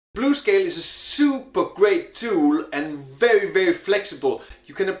Blues scale is a super great tool and very flexible.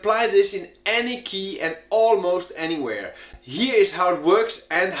 You can apply this in any key and almost anywhere. Here is how it works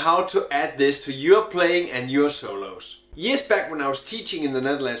and how to add this to your playing and your solos. Years back when I was teaching in the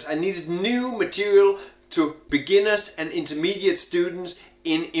Netherlands, I needed new material to beginners and intermediate students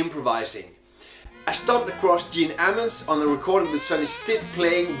in improvising. I stumbled across Ammons on the recording with Sonny Stitt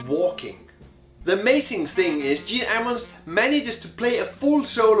playing Walking. The amazing thing is Ammons manages to play a full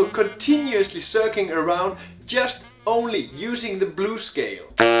solo continuously circling around just only using the blues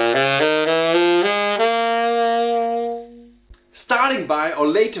scale. Starting by or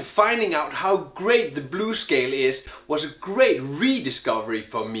later finding out how great the blues scale is was a great rediscovery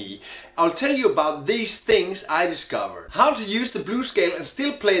for me. I'll tell you about these things I discovered. How to use the blues scale and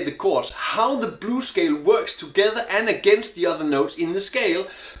still play the chords, how the blues scale works together and against the other notes in the scale,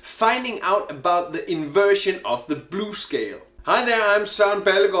 finding out about the inversion of the blues scale. Hi there, I'm Søren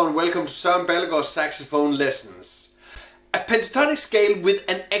Ballegaard and welcome to Søren Ballegaard's Saxophone Lessons. A pentatonic scale with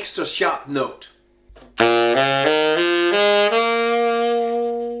an extra sharp note.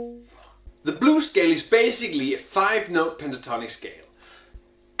 The blues scale is basically a 5-note pentatonic scale.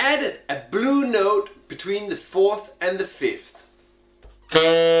 Added a blue note between the 4th and the 5th.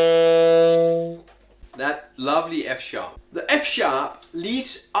 That lovely F sharp. The F sharp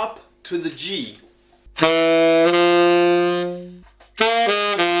leads up to the G.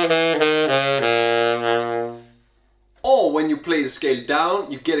 Or when you play the scale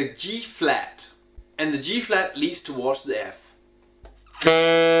down, you get a G flat. And the G flat leads towards the F.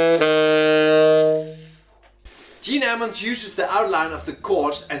 Ammons uses the outline of the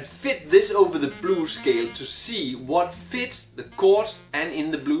chords and fit this over the blues scale to see what fits the chords and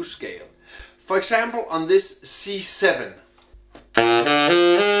in the blues scale. For example, on this C7.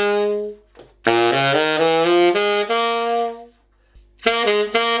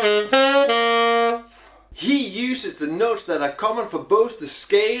 He uses the notes that are common for both the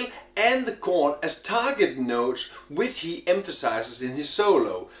scale and the chord as target notes, which he emphasizes in his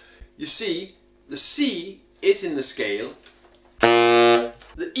solo. You see, the C is in the scale, the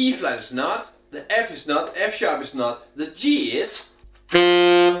E flat is not, the F is not, the F sharp is not, the G is,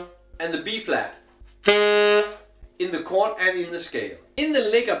 and the B flat in the chord and in the scale. In the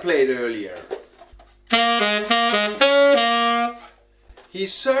lick I played earlier,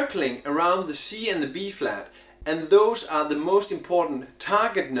 he's circling around the C and the B flat, and those are the most important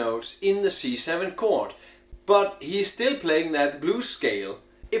target notes in the C7 chord. But he's still playing that blues scale.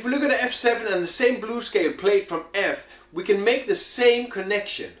 If we look at the F7 and the same blues scale played from F, we can make the same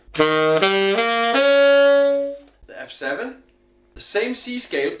connection. The F7, the same C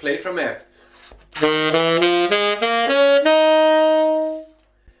scale played from F.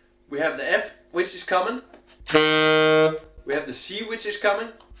 We have the F, which is common. We have the C, which is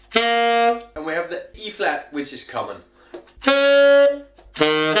common. And we have the E flat, which is common. The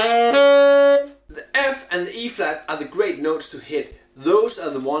F and the E flat are the great notes to hit. Those are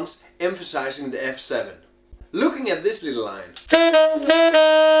the ones emphasizing the F7. Looking at this little line.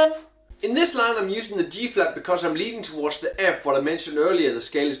 In this line I'm using the G flat because I'm leading towards the F. What I mentioned earlier, the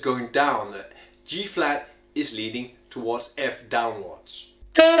scale is going down. The G flat is leading towards F downwards.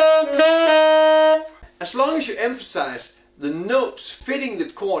 As long as you emphasize the notes fitting the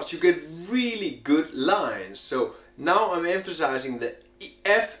chords, you get really good lines. So now I'm emphasizing the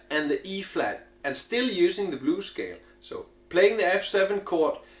F and the E flat and still using the blues scale. So playing the F7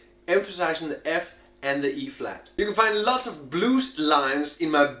 chord, emphasizing the F and the E flat. You can find lots of blues lines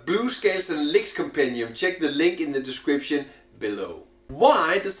in my blues scales and licks compendium. Check the link in the description below.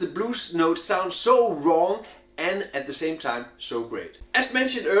 Why does the blues note sound so wrong and at the same time so great? As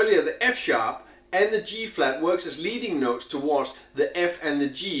mentioned earlier, the F sharp and the G flat works as leading notes towards the F and the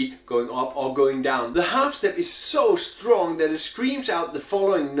G going up or going down. The half step is so strong that it screams out the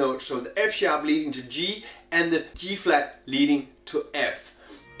following notes, so the F sharp leading to G and the G flat leading to F.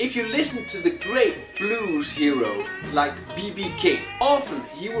 If you listen to the great blues hero like B.B. King, often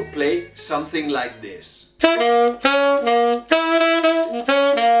he will play something like this.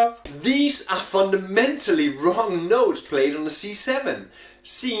 These are fundamentally wrong notes played on the C7,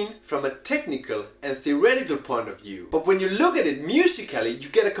 seen from a technical and theoretical point of view. But when you look at it musically, you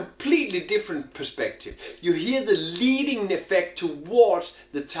get a completely different perspective. You hear the leading effect towards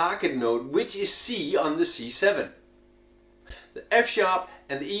the target note, which is C on the C7. The F sharp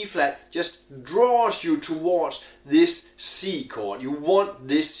and the E flat just draws you towards this C chord. You want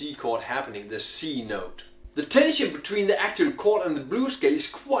this C chord happening, the C note. The tension between the actual chord and the blues scale is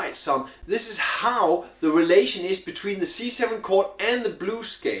quite some. This is how the relation is between the C7 chord and the blues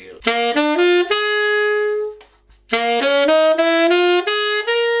scale.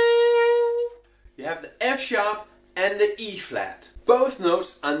 F sharp and the E flat. Both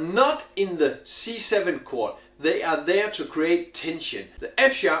notes are not in the C7 chord. They are there to create tension. The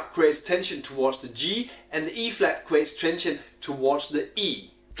F sharp creates tension towards the G and the E flat creates tension towards the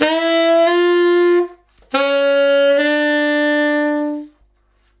E.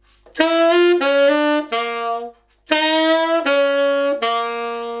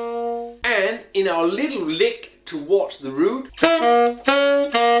 And in our little lick towards the root, the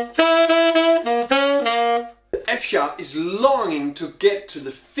F sharp is longing to get to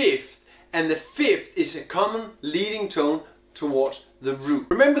the fifth, and the fifth is a common leading tone towards the root.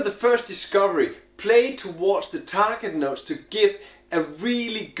 Remember the first discovery, play towards the target notes to give a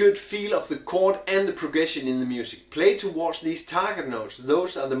really good feel of the chord and the progression in the music. Play towards these target notes,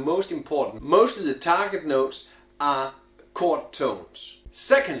 those are the most important. Most of the target notes are chord tones.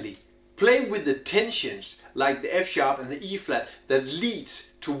 Secondly, play with the tensions like the F sharp and the E flat that leads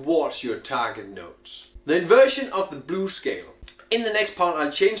towards your target notes. The inversion of the blues scale. In the next part I'll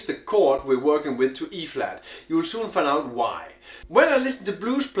change the chord we're working with to E flat. You will soon find out why. When I listen to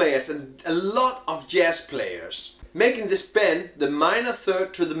blues players and a lot of jazz players making this bend, the minor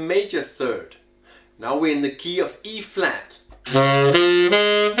third to the major third. Now we're in the key of E flat.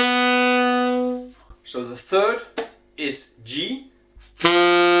 So the third is G.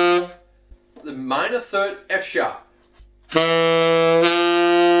 The minor third F sharp.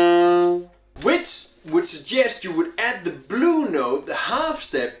 Which would suggest you would add the blue note, the half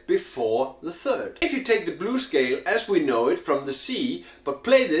step, before the third. If you take the blues scale as we know it from the C, but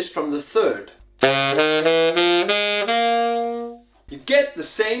play this from the third, you get the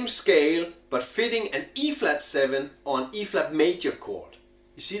same scale but fitting an E flat 7 on E flat major chord.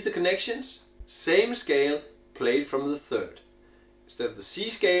 You see the connections? Same scale played from the third. Instead of the C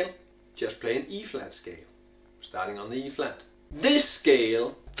scale, just play an E flat scale, starting on the E flat. This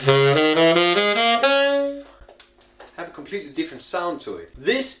scale have a completely different sound to it.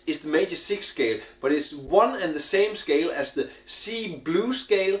 This is the major 6 scale, but it's one and the same scale as the C blues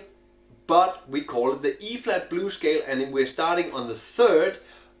scale, but we call it the E flat blues scale, and we're starting on the third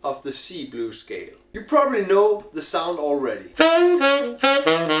of the C blues scale. You probably know the sound already.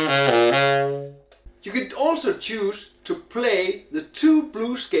 You could also choose to play the two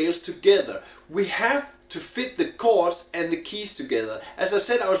blues scales together. We have to fit the chords and the keys together. As I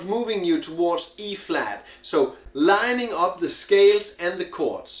said, I was moving you towards E flat, so lining up the scales and the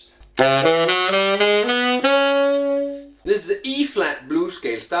chords. This is the E flat blues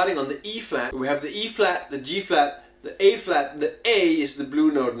scale, starting on the E flat. We have the E flat, the G flat, the A flat. The A is the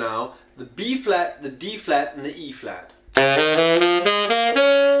blue note now, the B flat, the D flat and the E flat.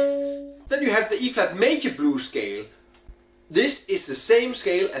 Then you have the E flat major blues scale. This is the same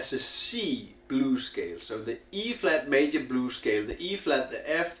scale as the C blues scale. So the E flat major blues scale, the E flat, the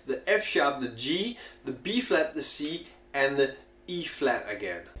F sharp, the G, the B flat, the C and the E flat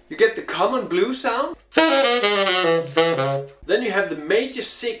again. You get the common blues sound. Then you have the major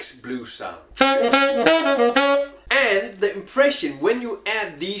 6 blues sound. And the impression when you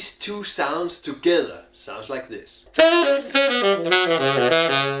add these two sounds together sounds like this.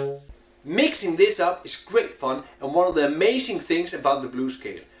 Mixing this up is great fun and one of the amazing things about the blues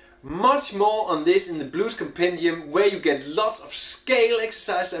scale. Much more on this in the Blues Compendium, where you get lots of scale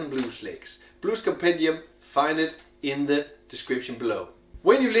exercise and blues licks. Blues Compendium, find it in the description below.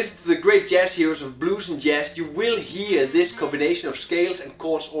 When you listen to the great jazz heroes of blues and jazz, you will hear this combination of scales and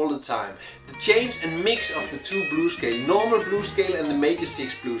chords all the time. The change and mix of the two blues scale, normal blues scale and the major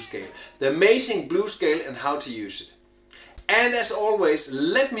 6 blues scale. The amazing blues scale and how to use it. And as always,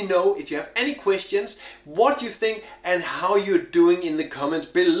 let me know if you have any questions, what you think and how you're doing in the comments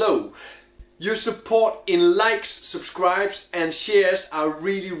below. Your support in likes, subscribes and shares are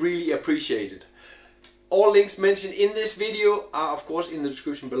really appreciated. All links mentioned in this video are of course in the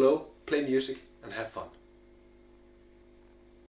description below. Play music and have fun.